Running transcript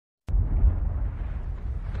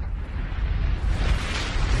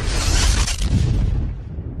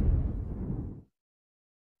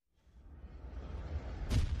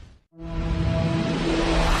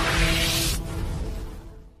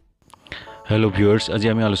Hello viewers, আজি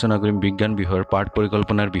আমি আলোচনা কৰিম বিজ্ঞান বিষয়ৰ পাঠ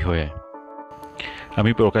পৰিকল্পনাৰ বিষয়ে।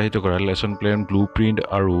 আমি প্ৰকাশিত কৰা লেসন প্লেন, ব্লুপ্ৰিন্ট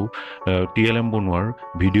আৰু TLM বনোৱাৰ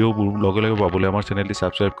ভিডিঅ'বোৰ লগে লগে পাবলৈ আমাৰ চেনেলটি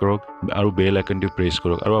সাবস্ক্ৰাইব কৰক আৰু বেল আইকনটি প্ৰেছ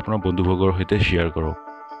কৰক আৰু আপোনাৰ বন্ধুবৰ্গৰ সৈতে শ্বেয়াৰ কৰক।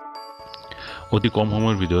 অতি কম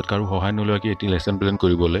সময়ৰ ভিডিঅ'ত কাৰো সহায় নোলোৱাকৈ এটি লেসন প্লেন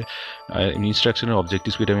কৰিবলৈ ইনষ্ট্ৰাকচনৰ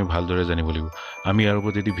অবজেক্টিভছ কেইটা আমি ভালদৰে জানিব লাগিব। আমি ইয়াৰ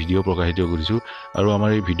ওপৰত এটি ভিডিঅ' প্ৰকাশিত কৰিছোঁ আৰু আমাৰ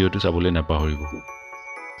এই ভিডিঅ'টো চাবলৈ নাপাহৰিব।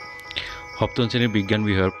 সপ্তম শ্ৰেণীৰ বিজ্ঞান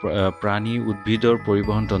বিষয়ৰ প্ৰাণী উদ্ভিদৰ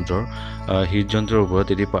পৰিবহণ তন্ত্ৰৰ হৃদযন্ত্ৰৰ ওপৰত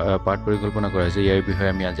এটি পাঠ পৰিকল্পনা কৰা হৈছে। ইয়াৰ বিষয়ে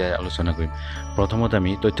আমি আজি আলোচনা কৰিম। প্ৰথমত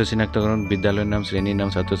আমি তথ্য চিনাক্তকৰণ, বিদ্যালয়ৰ নাম, শ্ৰেণীৰ নাম,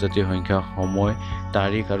 ছাত্ৰ ছাত্ৰীৰ সংখ্যা, সময়,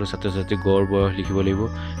 তাৰিখ আৰু ছাত্ৰ ছাত্ৰীৰ গড় বয়স লিখিব লাগিব।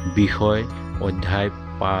 বিষয়, অধ্যায়,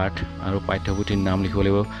 পাঠ আৰু পাঠ্যপুথিৰ নাম লিখিব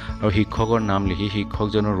লাগিব আৰু শিক্ষকৰ নাম লিখি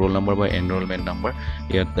শিক্ষকজনৰ ৰোল নম্বৰ বা এনৰোলমেণ্ট নম্বৰ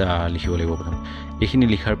ইয়াত লিখিব লাগিব। প্ৰথম এইখিনি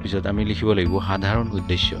লিখাৰ পিছত আমি লিখিব লাগিব সাধাৰণ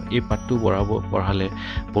উদ্দেশ্য। এই পাঠটো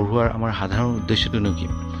পঢ়োৱাৰ আমাৰ সাধাৰণ উদ্দেশ্যটো কি?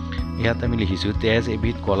 ইয়াত আমি লিখিছোঁ তেজ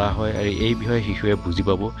এবিধ কলা হয় আৰু এই বিষয়ে শিশুৱে বুজি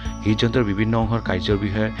পাব। হৃদযন্ত্ৰৰ বিভিন্ন অংশৰ কাৰ্যৰ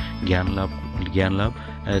বিষয়ে জ্ঞান লাভ,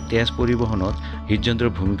 তেজ পৰিবহণত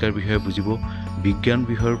হৃদযন্ত্ৰৰ ভূমিকাৰ বিষয়ে বুজিব। বিজ্ঞান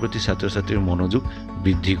বিষয়ৰ প্ৰতি ছাত্ৰ ছাত্ৰীৰ মনোযোগ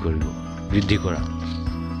বৃদ্ধি কৰা।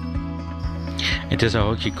 এতিয়া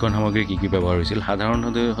চাওক শিক্ষণ সামগ্ৰী কি ব্যৱহাৰ হৈছিল। সাধাৰণ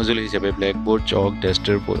সঁজুলি হিচাপে ব্লেকবোৰ্ড, চক,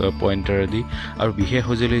 ডাষ্টাৰ, পইণ্টাৰ আদি আৰু বিশেষ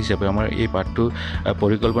সঁজুলি হিচাপে আমাৰ এই পাঠটো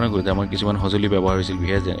পৰিকল্পনা কৰোঁতে আমাৰ কিছুমান সঁজুলি ব্যৱহাৰ হৈছিল।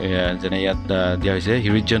 বিশেষ যেনে ইয়াত দিয়া হৈছে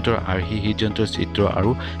হৃদযন্ত্ৰৰ আৰ্হি, হৃদযন্ত্ৰৰ চিত্ৰ আৰু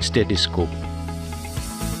ষ্টেথোস্কোপ।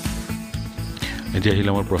 এতিয়া আহিলে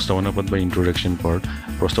আমাৰ প্ৰস্তাৱনা পাঠ বা ইন্ট্ৰডাকশ্যন পাৰ্ট।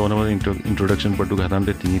 প্ৰস্তাৱনা পাঠ ইন্ট্ৰডাকশ্যন পাৰ্টটো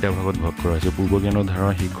সাধাৰণতে তিনিটা ভাগত ভাগ কৰা হৈছে: পূৰ্বজ্ঞানৰ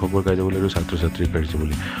ধাৰণা, শিক্ষকৰ কাৰ্যাৱলী আৰু ছাত্ৰ ছাত্ৰীৰ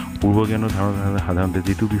কাৰ্যাৱলী। পূৰ্বজ্ঞানৰ ধাৰণা সাধাৰণতে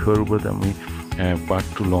যিটো বিষয়ৰ ওপৰত আমি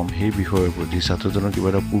পাঠটো ল'ম সেই বিষয়ৰ প্ৰতি ছাত্ৰজনৰ কিবা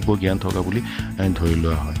এটা পূৰ্ব জ্ঞান থকা বুলি ধৰি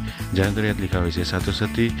লোৱা হয়। যেনেদৰে ইয়াত লিখা হৈছে ছাত্ৰ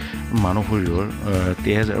ছাত্ৰী মানৱ শৰীৰৰ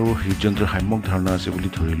তেজ আৰু হৃদযন্ত্ৰৰ সাম্যক ধাৰণা আছে বুলি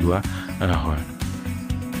ধৰি লোৱা হয়।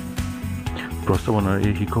 প্ৰস্তাৱনাৰ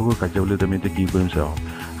এই শিক্ষকৰ কাৰ্যাৱলীত আমি এতিয়া কি কৰিম চাওঁ।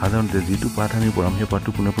 সাধাৰণতে যিটো পাঠ আমি পঢ়াম সেই পাঠটো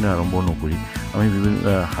পোনে পোনে আৰম্ভ নকৰি আমি বিভিন্ন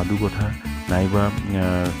সাধু কথা নাইবা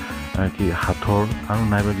সাঁথৰ আৰু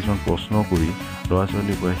নাইবা কিছুমান প্ৰশ্ন কৰি ল'ৰা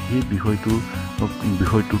ছোৱালীৰ পৰা সেই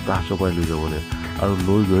বিষয়টো কাষ চপাই লৈ যাবলৈ আৰু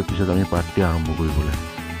লৈ গৈ পিছত আমি পাঠটি আৰম্ভ কৰিবলৈ।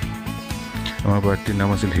 আমাৰ পাঠটিৰ নাম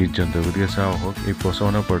আছিল হৃদযন্ত্ৰ। গতিকে চাওঁ আহক এই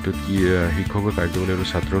প্ৰস্তাৱনা পাঠটোত কি শিক্ষকৰ কাৰ্যাৱলী আৰু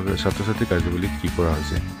ছাত্ৰ ছাত্ৰীৰ কাৰ্যাৱলীত কি কৰা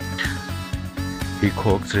হৈছে।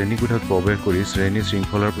 শিক্ষক শ্ৰেণীকোঠাত প্ৰৱেশ কৰি শ্ৰেণী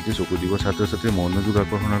শৃংখলাৰ প্ৰতি চকু দিব। ছাত্ৰ ছাত্ৰীৰ মনোযোগ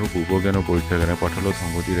আকৰ্ষণ আৰু পূৰ্বজ্ঞানৰ পৰীক্ষাৰ কাৰণে পাঠৰ লগত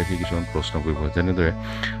সংগতি ৰাখি কিছুমান প্ৰশ্ন কৰিব। যেনেদৰে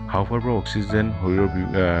হাঁওফাঁওৰ পৰা অক্সিজেন শৰীৰৰ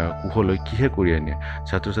কোষলৈ কিহে কঢ়িয়াই নিয়ে?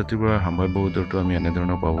 ছাত্ৰ ছাত্ৰীৰ পৰা সাম্ভাব্য উত্তৰটো আমি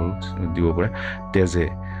এনেধৰণৰ দিব পাৰে তেজে।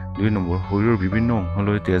 2 নম্বৰ, শৰীৰৰ বিভিন্ন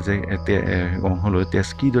অংশলৈ তেজ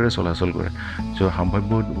কিদৰে চলাচল কৰে?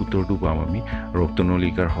 সাম্ভাব্য উত্তৰটো পাম আমি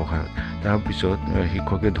ৰক্তনলিকাৰ সহায়ত। তাৰপিছত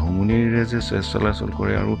শিক্ষকে ধমনীৰে যে তেজ চলাচল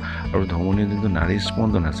কৰে আৰু ধমনীৰ যোনটো নাড়ী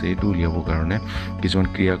স্পন্দন আছে এইটো উলিয়াবৰ কাৰণে কিছুমান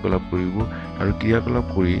ক্ৰিয়াকলাপ কৰিব আৰু ক্ৰিয়াকলাপ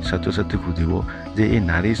কৰি ছাত্ৰ ছাত্ৰীক সুধিব যে এই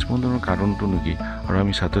নাড়ী স্পন্দনৰ কাৰণটো কি? আৰু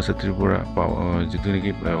আমি ছাত্ৰ ছাত্ৰীৰ পৰা যিটো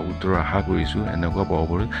নেকি উত্তৰ আশা কৰিছোঁ এনেকুৱা পাব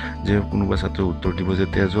পাৰোঁ যে কোনোবা ছাত্ৰই উত্তৰ দিব যে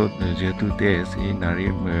তেজত যিহেতু তেজ এই নাড়ী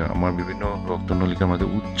আমাৰ বিভিন্ন ৰক্তনলিকাৰ মাজত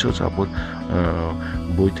উচ্চ চাপত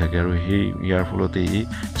বৈ থাকে আৰু ইয়াৰ ফলতে এই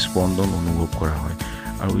স্পন্দন অনুভৱ কৰা হয়।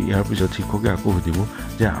 আৰু ইয়াৰ পিছত শিক্ষকে আকৌ সুধিব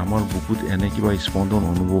যে আমাৰ বুকুত এনে কিবা স্পন্দন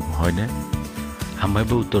অনুভৱ হয়নে?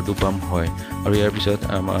 সাম্ভাব্য উত্তৰটো পাম হয়। আৰু ইয়াৰ পিছত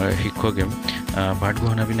আমাৰ শিক্ষকে পাঠ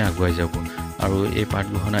গহনা পিনে আগুৱাই যাব আৰু এই পাঠ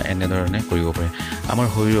গহনা এনেধৰণে কৰিব পাৰে। আমাৰ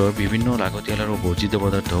শৰীৰৰ বিভিন্ন লাগতিয়াল আৰু বৰ্জিত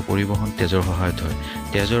পদাৰ্থ পৰিবহণ তেজৰ সহায়ত হয়।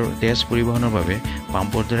 তেজ পৰিবহণৰ বাবে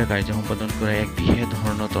পাম্পৰ দৰে কাৰ্য সম্পাদন কৰা এক বিশেষ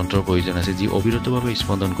ধৰণৰ তন্ত্ৰৰ প্ৰয়োজন আছে যি অবিৰতভাৱে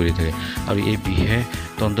স্পন্দন কৰি থাকে আৰু এই বিশেষ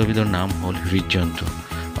তন্ত্ৰবিধৰ নাম হ'ল হৃদযন্ত্ৰ।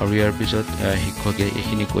 আৰু ইয়াৰ পিছত শিক্ষকে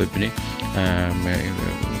এইখিনি কৈ পিনে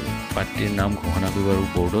পাঠটিৰ নাম ঘোষণা কৰিব আৰু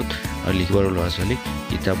বৰ্ডত লিখিব আৰু ল'ৰা ছোৱালীক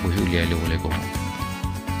কিতাপ বহি উলিয়াই ল'বলৈ ক'ব।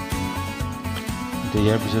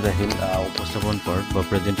 ইয়াৰ পিছত আহিল উপস্থাপন পাৰ্ট বা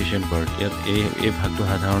প্ৰেজেণ্টেশ্যন পাৰ্ট। ইয়াত এই ভাগটো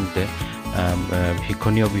সাধাৰণতে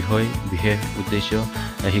শিক্ষণীয় বিষয়, বিশেষ উদ্দেশ্য,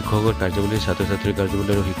 শিক্ষকৰ কাৰ্যাৱলী, ছাত্ৰ ছাত্ৰীৰ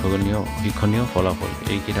কাৰ্যাৱলী আৰু শিক্ষণীয় ফলাফল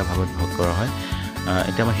এইকেইটা ভাগত ভাগ কৰা হয়।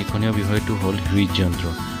 এতিয়া আমাৰ শিক্ষণীয় বিষয়টো হ'ল হৃদযন্ত্ৰ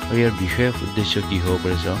আৰু ইয়াৰ বিশেষ উদ্দেশ্য কি হ'ব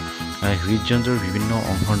পাৰে চাওঁ। হৃদযন্ত্ৰৰ বিভিন্ন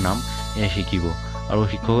অংশৰ নাম শিকিব আৰু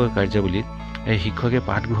শিক্ষকৰ কাৰ্যাৱলীত শিক্ষকে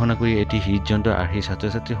পাঠ ঘোষণা কৰি এটি হৃদযন্ত্ৰ আৰ্হি ছাত্ৰ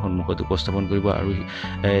ছাত্ৰীৰ সন্মুখত উপস্থাপন কৰিব আৰু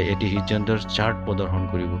এটি হৃদযন্ত্ৰৰ চাৰ্ট প্ৰদৰ্শন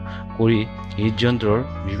কৰি হৃদযন্ত্ৰৰ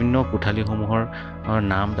বিভিন্ন কোঠালিসমূহৰ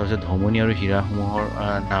নাম, তাৰপিছত ধমনী আৰু হীৰাসমূহৰ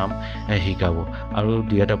নাম শিকাব আৰু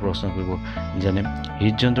 2এটা প্ৰশ্ন কৰিব। যেনে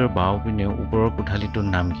হৃদযন্ত্ৰৰ বাওঁ পিনে ওপৰৰ কোঠালিটোৰ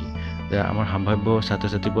নাম কি? আমাৰ ছাত্ৰ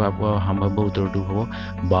ছাত্ৰীৰ পৰা সাম্ভাব্য উত্তৰটো হ'ব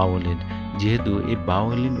বাউলিন। যেহেতু এই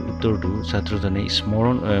বাউলিন উত্তৰটো ছাত্ৰজনে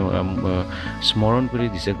স্মৰণ কৰি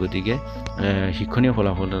দিছে, গতিকে শিক্ষণীয়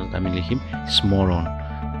ফলাফলত আমি লিখিম স্মৰণ।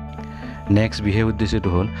 নেক্সট বিশেষ উদ্দেশ্যটো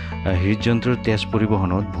হ'ল হৃদযন্ত্ৰৰ তেজ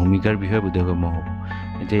পৰিবহণত ভূমিকাৰ বিষয়ে বোধগম্য হ'ব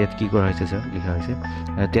এতিয়া ইয়াত কি কৰা হৈছে স্যাৰ লিখা হৈছে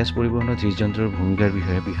তেজ পৰিবহণত হৃদযন্ত্ৰৰ ভূমিকাৰ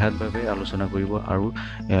বিষয়ে বিশদভাৱে আলোচনা কৰিব আৰু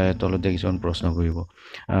তলতে কিছুমান প্ৰশ্ন কৰিব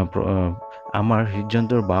আমাৰ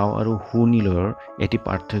হৃদযন্ত্ৰৰ বাও আৰু সোনিলৰ এটি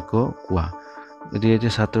পাৰ্থক্য কোৱা গতিকে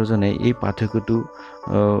এতিয়া ছাত্ৰজনে এই পাৰ্থক্যটো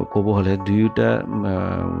ক'ব হ'লে দুয়োটা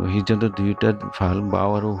হৃদযন্ত্ৰৰ দুয়োটা ভাল বাও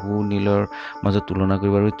আৰু সোনিলৰ মাজত তুলনা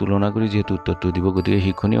কৰিব আৰু তুলনা কৰি যিহেতু উত্তৰটো দিব গতিকে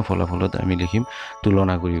শিক্ষণীয় ফলাফলত আমি লিখিম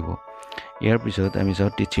তুলনা কৰিব ইয়াৰ পিছত আমি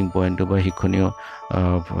চাওঁ টিচিং পইণ্টটো বা শিক্ষণীয়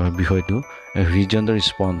বিষয়টো হৃদযন্ত্ৰৰ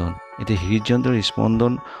স্পন্দন এতিয়া হৃদযন্ত্ৰৰ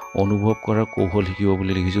স্পন্দন অনুভৱ কৰাৰ কৌশল শিকিব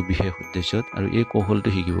বুলি লিখিছোঁ বিশেষ উদ্দেশ্যত আৰু এই কৌশলটো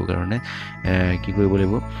শিকিবৰ কাৰণে কি কৰিব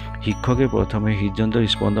লাগিব শিক্ষকে প্ৰথমে হৃদযন্ত্ৰৰ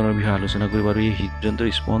স্পন্দনৰ বিষয়ে আলোচনা কৰিব আৰু এই হৃদযন্ত্ৰৰ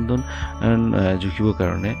স্পন্দন জুখিবৰ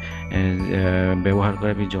কাৰণে ব্যৱহাৰ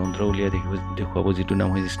কৰা আমি যন্ত্ৰ উলিয়াই দেখুৱাব যিটো নাম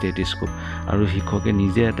হৈছে ষ্টেথোস্কোপ আৰু শিক্ষকে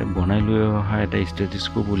নিজে এটা বনাই লৈ অহা এটা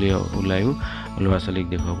ষ্টেথোস্কোপ ওলায়ো ল'ৰা ছোৱালীক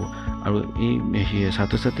দেখুৱাব আৰু এই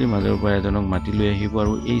ছাত্ৰ ছাত্ৰীৰ মাজৰ পৰা এজনক মাতি লৈ আহিব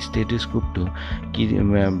আৰু এই ষ্টেথোস্কোপটো কি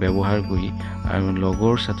ব্যৱহাৰ কৰি আৰু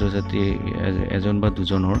লগৰ ছাত্ৰ ছাত্ৰী এজন বা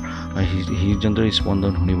দুজনৰ হৃদযন্ত্ৰৰ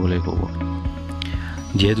স্পন্দন শুনিবলৈ ক'ব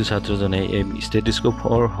যিহেতু ছাত্ৰজনে এই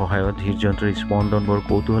ষ্টেথোস্কোপৰ সহায়ত হৃদযন্ত্ৰৰ স্পন্দন বৰ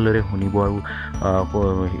কৌতূহলেৰে শুনিব আৰু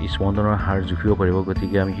স্পন্দনৰ হাৰ জুখিব পাৰিব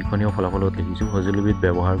গতিকে আমি শিক্ষণীয় ফলাফলত লিখিছোঁ সঁজুলিবিধ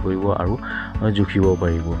ব্যৱহাৰ কৰিব আৰু জুখিব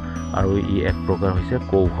পাৰিব আৰু ই এক প্ৰকাৰ হৈছে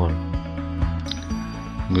কৌশল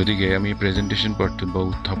গতিকে আমি প্ৰেজেণ্টেশ্যন পাৰ্টটোত বা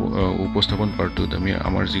উপস্থাপন পাৰ্টটোত আমি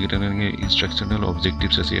আমাৰ যিকেইটা ইনষ্ট্ৰাকশ্যনেল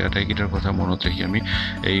অবজেক্টিভছ আছে আটাইকেইটাৰ কথা মনত ৰাখি আমি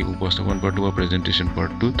এই উপস্থাপন পাৰ্টটো বা প্ৰেজেণ্টেশ্যন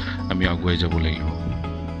পাৰ্টটোত আমি আগুৱাই যাব লাগিব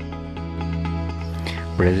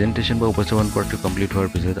প্ৰেজেণ্টেশ্যন বা উপস্থাপন পাৰ্টটো কমপ্লিট হোৱাৰ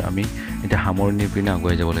পিছত আমি এতিয়া সামৰণিৰ পিনে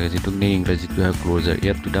আগুৱাই যাব লাগে যিটোক ইংৰাজীত হয় ক্ল'জাৰ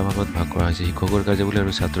ইয়াত দুটা ভাগত ভাগ কৰা হৈছে শিক্ষকৰ কাৰ্যাৱলী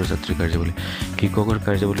আৰু ছাত্ৰ ছাত্ৰীৰ কাৰ্যাৱলী শিক্ষকৰ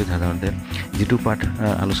কাৰ্যাৱলীত সাধাৰণতে যিটো পাঠ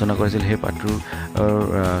আলোচনা কৰিছিল সেই পাঠটোৰ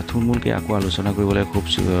থুলমূলকৈ আকৌ আলোচনা কৰিব লাগে খুব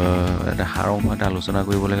এটা সাৰংশ এটা আলোচনা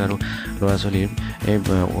কৰিব লাগে আৰু ল'ৰা ছোৱালীৰ এই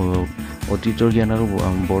অতীতৰ জ্ঞান আৰু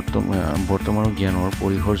বৰ্তমানৰ জ্ঞানৰ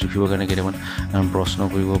পৰিসৰ জুখিবৰ কাৰণে কেইটামান প্ৰশ্ন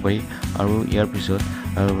কৰিব পাৰি আৰু ইয়াৰ পিছত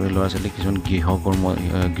আৰু ল'ৰা ছোৱালীক কিছুমান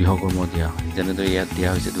গৃহকৰ্ম দিয়া হয় যেনেদৰে ইয়াত দিয়া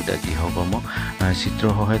হৈছে দুটা গৃহকৰ্ম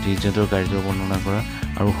চিত্ৰৰ সহায়ত হৃদযন্ত্ৰৰ কাৰ্য বৰ্ণনা কৰা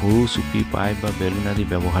আৰু সৰু চুপি পাইপ বা বেলুন আদি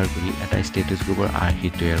ব্যৱহাৰ কৰি এটা ষ্টেথোস্কোপৰ আৰ্হি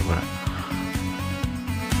তৈয়াৰ কৰা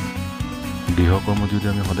গৃহকৰ্ম যদি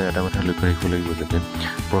আমি সদায় এটা কথা লক্ষ্য ৰাখিব লাগিব যাতে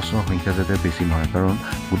প্ৰশ্নৰ সংখ্যা যাতে বেছি নহয় কাৰণ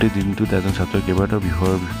গোটেই দিনটোত এজন ছাত্ৰই কেইবাটাও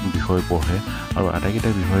বিষয় পঢ়ে আৰু আটাইকেইটা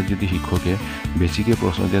বিষয়ত যদি শিক্ষকে বেছিকৈ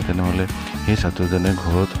প্ৰশ্ন দিয়ে তেনেহ'লে সেই ছাত্ৰজনে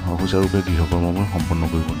ঘৰত সুচাৰুৰূপে গৃহকৰ্মবোৰ সম্পন্ন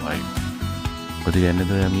কৰিব নোৱাৰিব গতিকে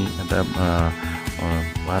এনেদৰে আমি এটা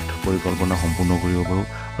পাঠ পৰিকল্পনা সম্পূৰ্ণ কৰিব পাৰোঁ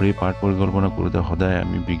আৰু এই পাঠ পৰিকল্পনা কৰোঁতে সদায়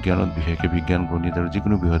আমি বিজ্ঞানত বিশেষকৈ বিজ্ঞান গণিত আৰু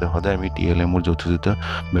যিকোনো বিষয়তে সদায় আমি TLMৰ যথোচিত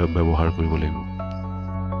ব্যৱহাৰ কৰিব লাগিব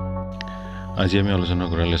আজি আমি আলোচনা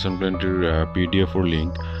কৰা লেসন প্লেনটোৰ PDF-ৰ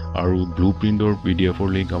লিংক আৰু ব্লু প্ৰিণ্টৰ PDF-ৰ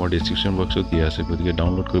লিংক আমাৰ ডেছক্ৰিপশ্যন বক্সত দিয়া আছে গতিকে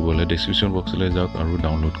ডাউনলোড কৰিবলৈ ডেছক্ৰিপশ্যন বক্সলৈ যাওক আৰু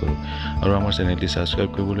ডাউনলোড কৰক আৰু আমাৰ চেনেলটি ছাবস্ক্ৰাইব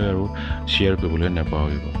কৰিবলৈ আৰু শ্বেয়াৰ কৰিবলৈ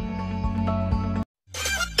নাপাহৰিব